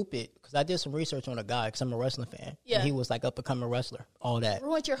was stupid because I did some research on a guy because I'm a wrestling fan. Yeah. And he was like up and coming wrestler, all that.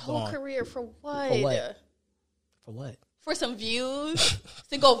 Ruined your whole career for what? For what? For some views?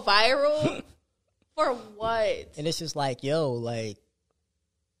 To go viral? For what? And it's just like, yo, like.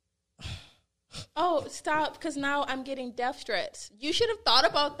 Oh, stop, because now I'm getting death threats. You should have thought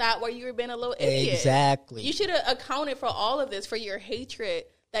about that while you were being a little idiot. Exactly. You should have accounted for all of this, for your hatred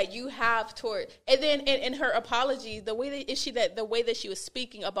that you have toward, and then in her apology, the way that she was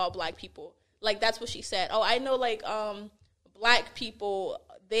speaking about black people, like that's what she said. Oh, I know, like black people,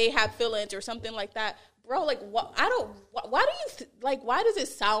 they have feelings or something like that, bro. Like, why do you why does it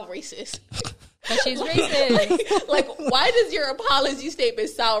sound racist? But she's racist. Like, why does your apology statement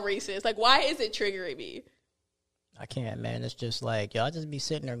sound racist? Like, why is it triggering me? I can't, man. It's just like, y'all just be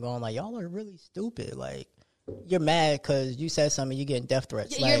sitting there going like, y'all are really stupid. Like, you're mad because you said something, you're getting death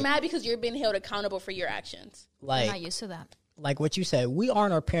threats. You're like, mad because you're being held accountable for your actions. I'm not Like, used to that. like what you said, we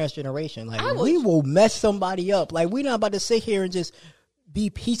aren't our parents' generation. Like, we will mess somebody up. Like, we're not about to sit here and just be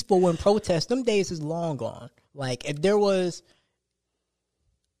peaceful and protest. Them days is long gone. Like, if there was,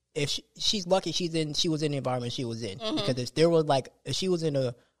 if she's lucky, she was in the environment she was in. Because if there was like, if she was in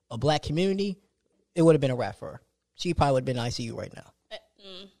a black community, it would have been a wrap for her. She probably would have been in ICU right now.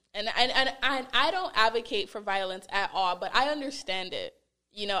 And I don't advocate for violence at all, but I understand it.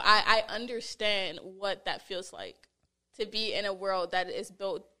 You know, I understand what that feels like to be in a world that is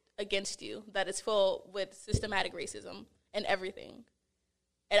built against you, that is full with systematic racism and everything.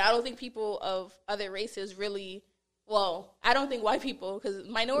 And I don't think people of other races really, well, I don't think white people, because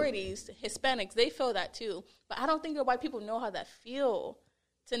minorities, Hispanics, they feel that too. But I don't think that white people know how that feel,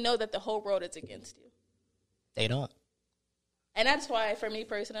 to know that the whole world is against you. They don't. And that's why, for me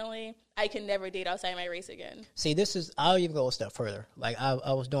personally, I can never date outside my race again. See, I'll even go a step further. Like,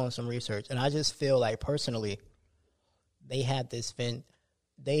 I was doing some research, and I just feel like, personally, they have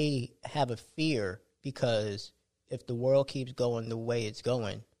a fear because if the world keeps going the way it's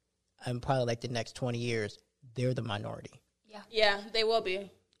going, and probably like the next 20 years, they're the minority. Yeah, they will be.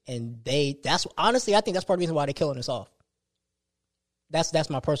 And that's honestly, I think that's part of the reason why they're killing us off. That's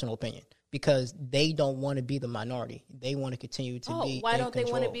my personal opinion. Because they don't want to be the minority. They want to continue to be why in don't control.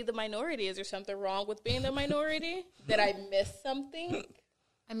 they want to be the minority? Is there something wrong with being the minority? Did I miss something?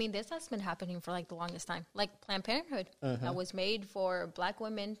 I mean, this has been happening for like the longest time. Like Planned Parenthood that was made for black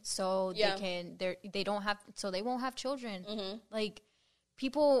women so they won't have children. Like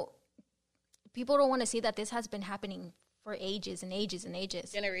people don't want to see that this has been happening for ages and ages and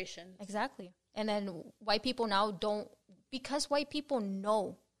ages. Generations. Exactly. And then white people now don't, because white people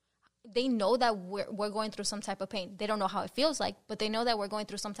know. They know that we're going through some type of pain. They don't know how it feels like, but they know that we're going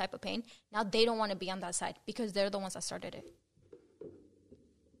through some type of pain. Now they don't want to be on that side because they're the ones that started it.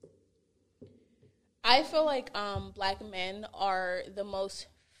 I feel like black men are the most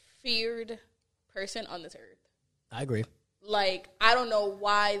feared person on this earth. I agree. Like, I don't know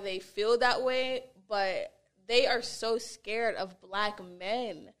why they feel that way, but they are so scared of black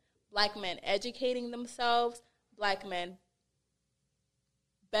men. Black men educating themselves, black men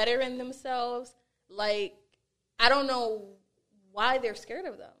bettering themselves. Like, I don't know why they're scared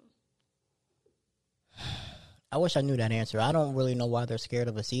of them. I wish I knew that answer. I don't really know why they're scared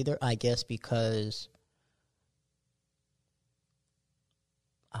of us either. I guess because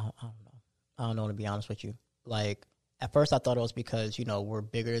I don't know. I don't know, to be honest with you. Like, at first I thought it was because, you know, we're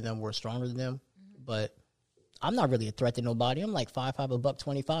bigger than them, we're stronger than them. But I'm not really a threat to nobody. I'm like 5'5",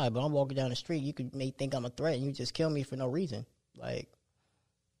 $125, but I'm walking down the street. You may think I'm a threat and you just kill me for no reason. Like,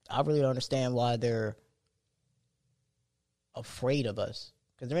 I really don't understand why they're afraid of us,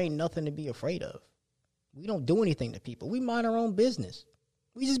 because there ain't nothing to be afraid of. We don't do anything to people. We mind our own business.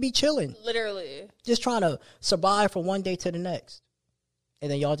 We just be chilling. Literally. Just trying to survive from one day to the next. And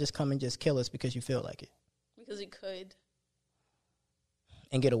then y'all just come and just kill us because you feel like it. Because you could.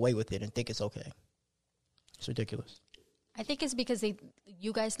 And get away with it and think it's okay. It's ridiculous. I think it's because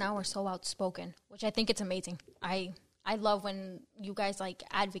you guys now are so outspoken, which I think it's amazing. I love when you guys, like,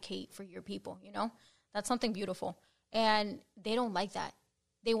 advocate for your people, you know? That's something beautiful. And they don't like that.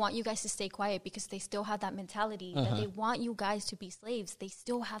 They want you guys to stay quiet because they still have that mentality that they want you guys to be slaves. They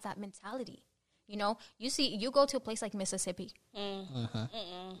still have that mentality, you know? You go to a place like Mississippi.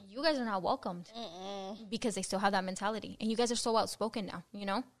 You guys are not welcomed because they still have that mentality. And you guys are so outspoken now, you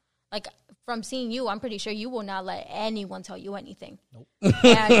know? Like, from seeing you, I'm pretty sure you will not let anyone tell you anything. Nope.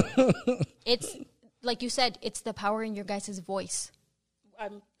 And it's... Like you said, it's the power in your guys' voice.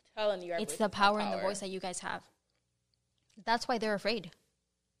 I'm telling you. It's the power in the voice that you guys have. That's why they're afraid.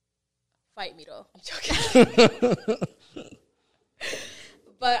 Fight me, though. I'm joking.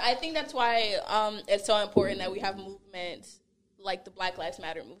 But I think that's why it's so important that we have movements like the Black Lives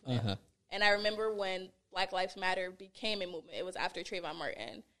Matter movement. And I remember when Black Lives Matter became a movement, it was after Trayvon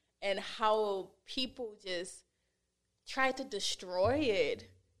Martin, and how people just tried to destroy it.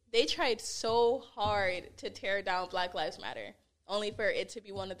 They tried so hard to tear down Black Lives Matter, only for it to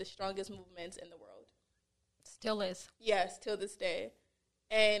be one of the strongest movements in the world. Still is. Yes, till this day.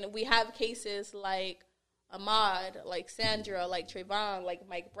 And we have cases like Ahmaud, like Sandra, like Trayvon, like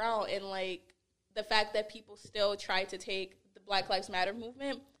Mike Brown, and like the fact that people still try to take the Black Lives Matter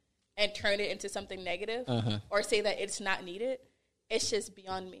movement and turn it into something negative or say that it's not needed, it's just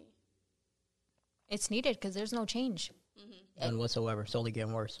beyond me. It's needed because there's no change. None whatsoever. It's only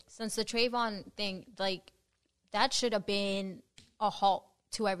getting worse. Since the Trayvon thing, like, that should have been a halt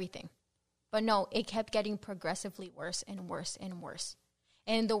to everything. But no, it kept getting progressively worse and worse and worse.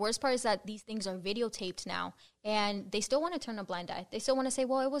 And the worst part is that these things are videotaped now, and they still want to turn a blind eye. They still want to say,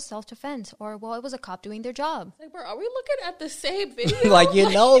 well, it was self-defense, or, well, it was a cop doing their job. Like, bro, are we looking at the same video? Like, you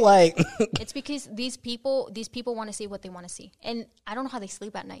know, like... It's because these people want to see what they want to see. And I don't know how they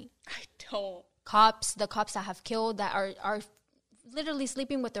sleep at night. I don't. The cops that have killed, that are literally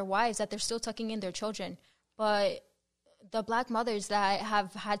sleeping with their wives, that they're still tucking in their children. But the black mothers that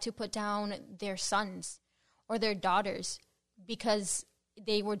have had to put down their sons or their daughters because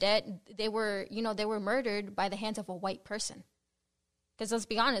they were dead, they were murdered by the hands of a white person. Because let's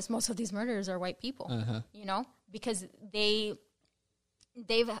be honest, most of these murderers are white people, you know, because they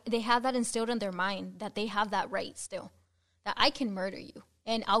have that instilled in their mind that they have that right still, that I can murder you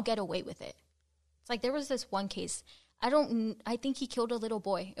and I'll get away with it. It's like there was this one case. I think he killed a little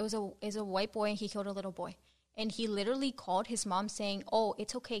boy. It was a white boy, and he killed a little boy. And he literally called his mom saying, oh,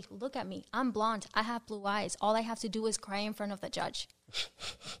 it's okay. Look at me. I'm blonde. I have blue eyes. All I have to do is cry in front of the judge.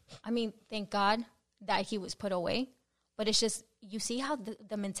 I mean, thank God that he was put away. But it's just, you see how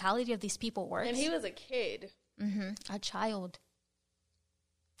the mentality of these people works. And he was a kid. A child.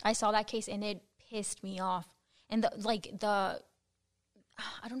 I saw that case, and it pissed me off. And I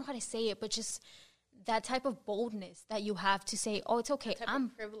don't know how to say it, but just that type of boldness that you have to say, oh, it's okay.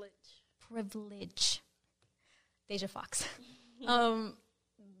 I'm privilege. Deja Fox.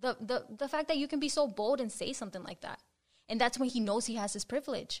 The fact that you can be so bold and say something like that. And that's when he knows he has his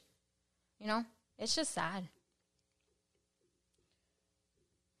privilege. You know? It's just sad.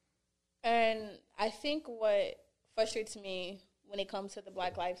 And I think what frustrates me when it comes to the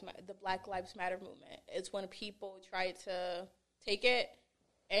Black Lives Matter movement is when people try to take it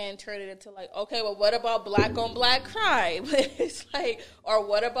and turn it into like, okay, well, what about black on black crime? It's like, or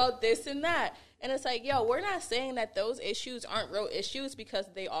what about this and that? And it's like, yo, we're not saying that those issues aren't real issues, because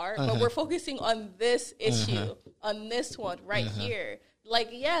they are, but we're focusing on this issue, on this one right here. Like,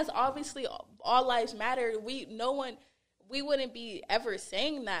 yes, obviously all lives matter. We wouldn't be ever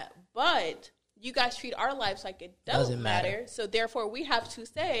saying that, but you guys treat our lives like it doesn't matter. So therefore we have to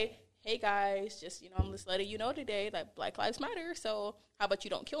say, hey guys, just, I'm just letting you know today that Black Lives Matter. So how about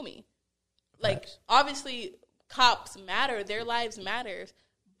you don't kill me? Like, obviously cops matter, their lives matter,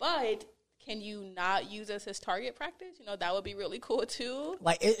 but can you not use us as target practice? That would be really cool too.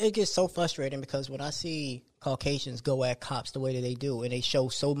 Like, it gets so frustrating because when I see Caucasians go at cops the way that they do, and they show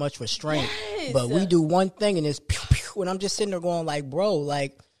so much restraint, but we do one thing and it's pew, pew, and I'm just sitting there going like, bro,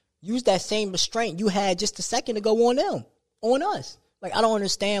 like, use that same restraint you had just a second ago on them, on us. Like, I don't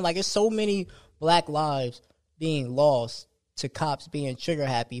understand. Like, there's so many black lives being lost to cops being trigger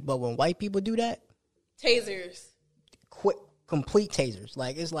happy, but when white people do that, tasers, complete tasers.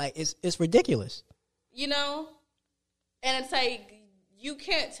 Like, it's ridiculous. And it's like, you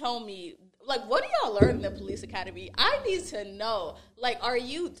can't tell me, like, what do y'all learn in the police academy? I need to know. Like, are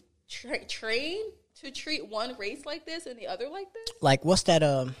you trained to treat one race like this and the other like this? Like, what's that?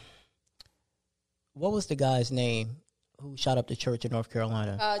 What was the guy's name who shot up the church in North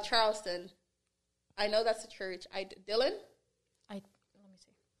Carolina? Charleston. I know that's the church. Dylan? Let me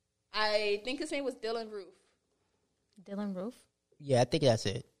see. I think his name was Dylan Roof. Dylan Roof? Yeah, I think that's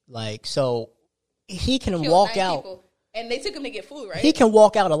it. Like, so he can walk out. People, and they took him to get food, right? He can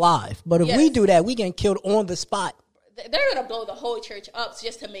walk out alive. But if we do that, we get killed on the spot. They're going to blow the whole church up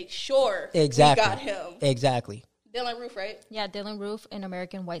just to make sure we got him. Exactly. Dylan Roof, right? Yeah, Dylan Roof, an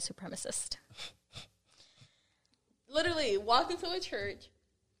American white supremacist. Literally walked into a church,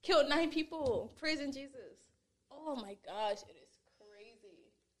 killed 9 people, praising Jesus. Oh my gosh, it is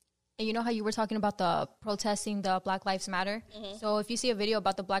crazy. And you know how you were talking about the protesting the Black Lives Matter? So if you see a video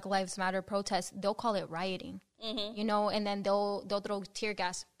about the Black Lives Matter protest, they'll call it rioting, and then they'll throw tear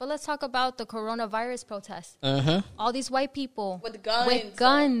gas. But let's talk about the coronavirus protest. All these white people with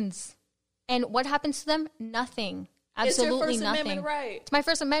guns. And what happens to them? Nothing. Absolutely it's your First nothing. Amendment right. It's my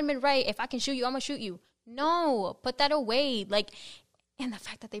First Amendment right. If I can shoot you, I'm going to shoot you. No, put that away. Like, and the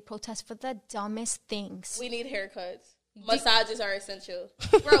fact that they protest for the dumbest things. We need haircuts. Massages are essential.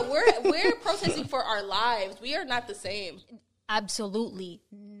 Bro, we're protesting for our lives. We are not the same. Absolutely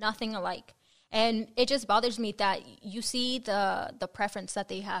nothing alike. And it just bothers me that you see the preference that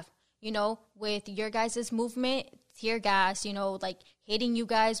they have, with your guys' movement, tear gas, like hitting you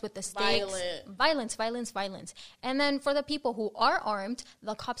guys with the sticks. Violence. And then for the people who are armed,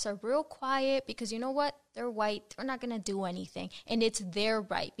 the cops are real quiet because you know what? They're white. They're not going to do anything. And it's their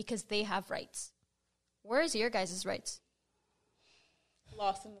right because they have rights. Where's your guys' rights?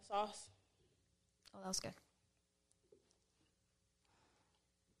 Lost in the sauce. Oh, that was good.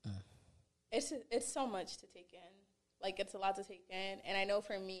 it's so much to take in. Like, it's a lot to take in. And I know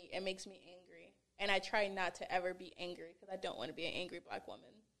for me, it makes me angry. And I try not to ever be angry because I don't want to be an angry black woman.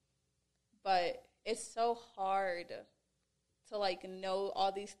 But it's so hard to, like, know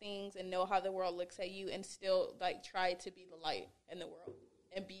all these things and know how the world looks at you and still, like, try to be the light in the world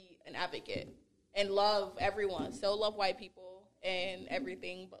and be an advocate and love everyone. Still love white people and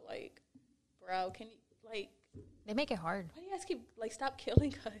everything. But, like, bro, can you, like... They make it hard. Why do you guys keep, like, stop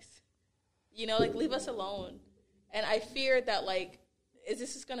killing us? You know, like, leave us alone. And I fear that, like,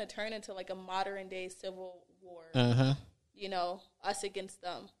 this is going to turn into, like, a modern-day civil war. Uh-huh. You know, us against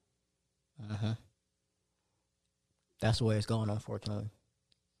them. Uh-huh. That's the way it's going, unfortunately.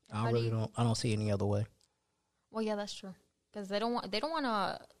 I don't see any other way. Well, yeah, that's true. Because they don't want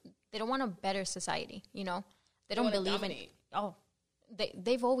a better society, you know? They don't believe dominate.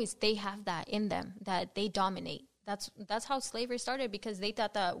 They have that in them, that they dominate. That's how slavery started, because they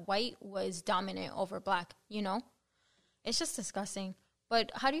thought that white was dominant over black, you know? It's just disgusting.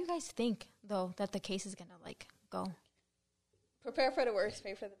 But how do you guys think, though, that the case is going to, like, go? Prepare for the worst,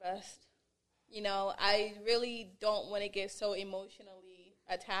 pray for the best. You know, I really don't want to get so emotionally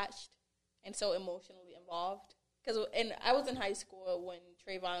attached and so emotionally involved. And I was in high school when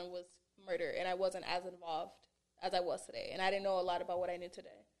Trayvon was murdered, and I wasn't as involved as I was today. And I didn't know a lot about what I knew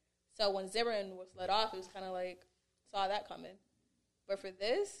today. So when Zimmerman was let off, it was kind of like, saw that coming. But for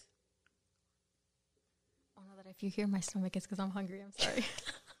this... Oh, no, that if you hear my stomach, it's because I'm hungry. I'm sorry.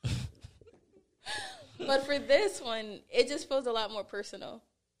 But for this one, it just feels a lot more personal.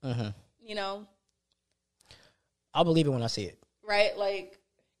 Uh-huh. You know? I'll believe it when I see it. Right? Like...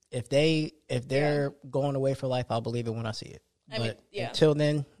 If they're going away for life, I'll believe it when I see it. But yeah. Until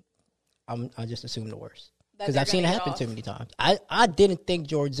then, I just assume the worst. Because I've seen it happen too many times. I didn't think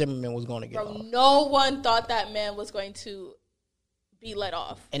George Zimmerman was going to get off. No one thought that man was going to be let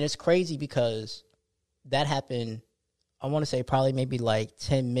off. And it's crazy because that happened, I want to say probably maybe like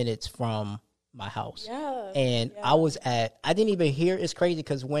 10 minutes from my house. Yeah. And I didn't even hear, it's crazy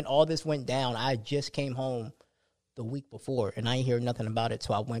because when all this went down, I just came home the week before, and I didn't hear nothing about it,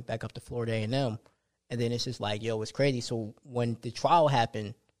 so I went back up to Florida A&M, and then it's just like, yo, it's crazy. So when the trial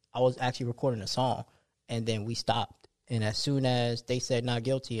happened, I was actually recording a song, and then we stopped, and as soon as they said not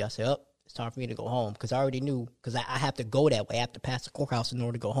guilty, I said, oh, it's time for me to go home, because I already knew, because I have to go that way, I have to pass the courthouse in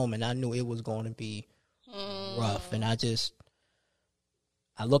order to go home, and I knew it was going to be rough, and I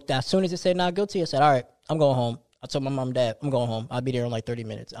looked, as soon as it said not guilty, I said, all right, I'm going home. I told my mom and dad, I'm going home. I'll be there in like 30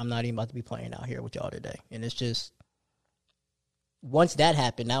 minutes. I'm not even about to be playing out here with y'all today. And it's just, once that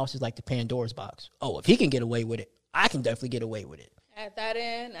happened, now it's just like the Pandora's box. Oh, if he can get away with it, I can definitely get away with it. Add that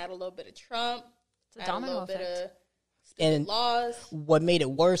in, add a little bit of Trump, it's a domino add a little effect. bit of stupid laws. What made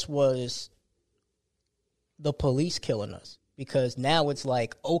it worse was the police killing us. Because now it's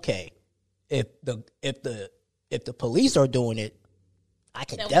like, okay, if the police are doing it, I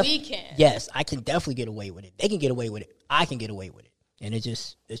can we can. Yes, I can definitely get away with it. They can get away with it. I can get away with it. And it's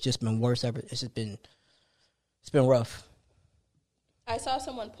just been worse ever. It's been rough. I saw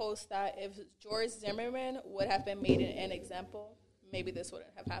someone post that if George Zimmerman would have been made an example, maybe this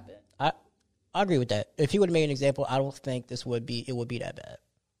wouldn't have happened. I agree with that. If he would have made an example, I don't think it would be that bad.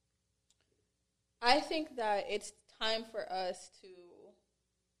 I think that it's time for us to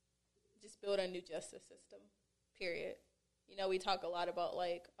just build a new justice system, period. You know, we talk a lot about,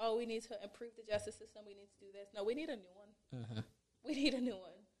 like, oh, we need to improve the justice system. We need to do this. No, we need a new one. Uh-huh. We need a new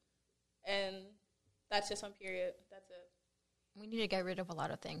one. And that's just on period. That's it. We need to get rid of a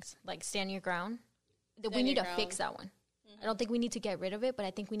lot of things, like stand your ground. We need to fix that one. Mm-hmm. I don't think we need to get rid of it, but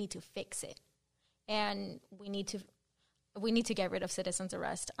I think we need to fix it. And we need to get rid of citizen's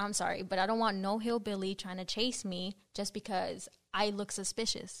arrest. I'm sorry, but I don't want no hillbilly trying to chase me just because I look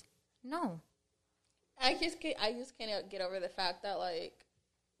suspicious. No. I just can't get over the fact that, like,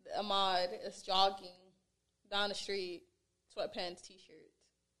 Ahmaud is jogging down the street, sweatpants, T-shirts.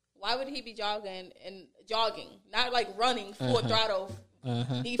 Why would he be jogging, not like running full throttle,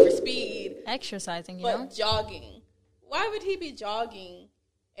 Need for Speed, exercising, but jogging? Why would he be jogging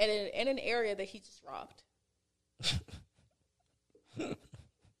in an area that he just robbed?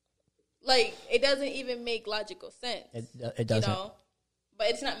 Like, it doesn't even make logical sense. It doesn't. You know? But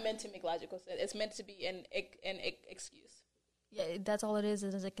it's not meant to make logical sense. It's meant to be an excuse. Yeah, that's all it is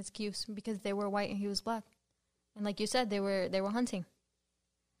an excuse because they were white and he was black. And like you said, they were hunting.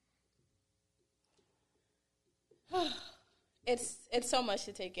 It's so much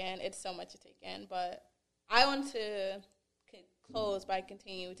to take in. It's so much to take in. But I want to close by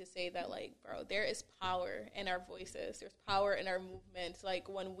continuing to say that, like, bro, there is power in our voices. There's power in our movements. Like,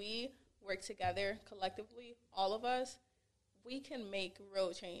 when we work together collectively, all of us, we can make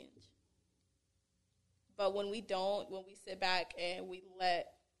real change. But when we don't, when we sit back and we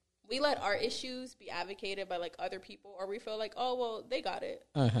let our issues be advocated by like other people, or we feel like, oh well, they got it,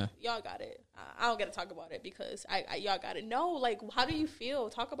 y'all got it. I don't get to talk about it because y'all got it. No, like, how do you feel?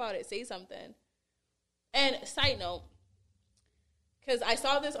 Talk about it. Say something. And side note, because I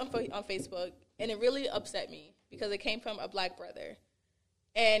saw this on Facebook and it really upset me because it came from a black brother,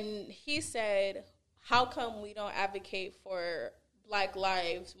 and he said, "How come we don't advocate for black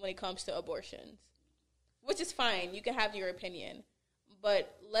lives when it comes to abortions?" Which is fine. You can have your opinion.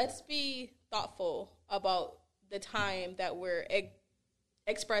 But let's be thoughtful about the time that we're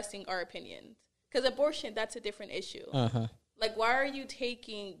expressing our opinions. Because abortion, that's a different issue. Like, why are you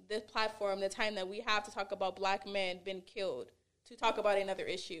taking this platform, the time that we have to talk about black men being killed, to talk about another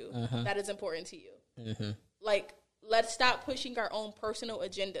issue that is important to you? Like, let's stop pushing our own personal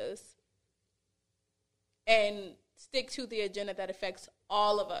agendas and stick to the agenda that affects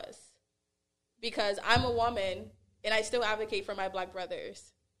all of us. Because I'm a woman, and I still advocate for my black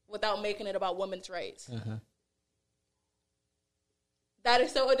brothers without making it about women's rights. That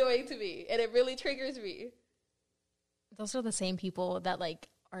is so annoying to me, and it really triggers me. Those are the same people that like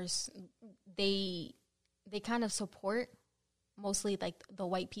they kind of support mostly like the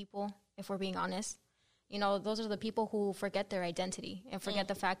white people, if we're being honest. You know, those are the people who forget their identity and forget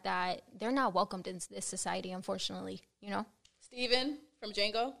the fact that they're not welcomed in this society, unfortunately, you know? Steven from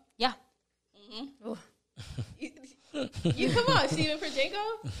Django? Yeah. You come on, Steven from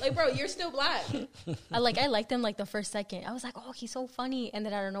Django? Like, bro, you're still black. I liked him like the first second. I was like, oh, he's so funny. And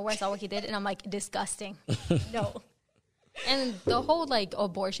then I don't know where I saw what he did, and I'm like, disgusting. No. And the whole like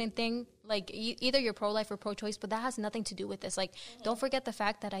abortion thing, like either you're pro-life or pro-choice, but that has nothing to do with this. Like, don't forget the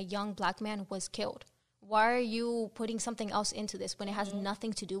fact that a young black man was killed. Why are you putting something else into this when it has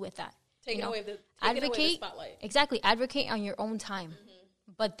nothing to do with that? Taking away the spotlight. Exactly. Advocate on your own time.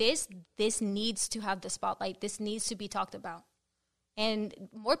 But this needs to have the spotlight. This needs to be talked about. And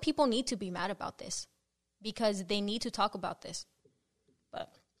more people need to be mad about this because they need to talk about this.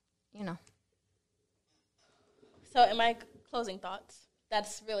 But, you know. So in my closing thoughts,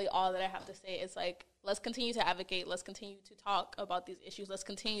 that's really all that I have to say. It's like, let's continue to advocate. Let's continue to talk about these issues. Let's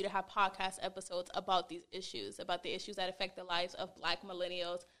continue to have podcast episodes about these issues, about the issues that affect the lives of black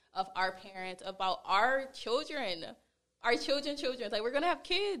millennials, of our parents, about our children. Our children. Like, we're going to have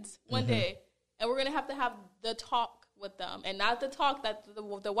kids one day, and we're going to have the talk with them, and not the talk that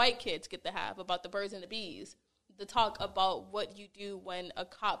the white kids get to have about the birds and the bees, the talk about what you do when a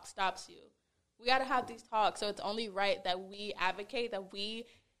cop stops you. We got to have these talks, so it's only right that we advocate, that we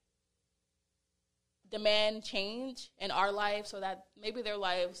demand change in our lives so that maybe their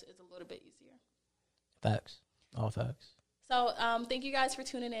lives is a little bit easier. Facts. All facts. So thank you guys for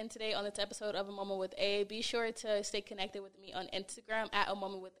tuning in today on this episode of A Moment with A. Be sure to stay connected with me on Instagram at A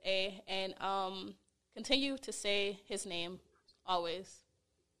Moment with A, and continue to say his name always.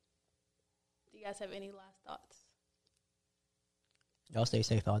 Do you guys have any last thoughts? Y'all stay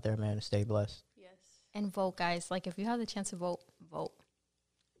safe out there, man, and stay blessed. Yes. And vote, guys. Like, if you have the chance to vote, vote.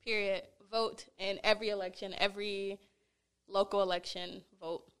 Period. Vote in every election, every local election,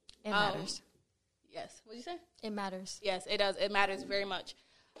 vote. It matters. Yes. What did you say? It matters. Yes, it does. It matters very much.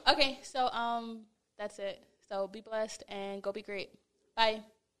 Okay, so that's it. So be blessed and go be great. Bye.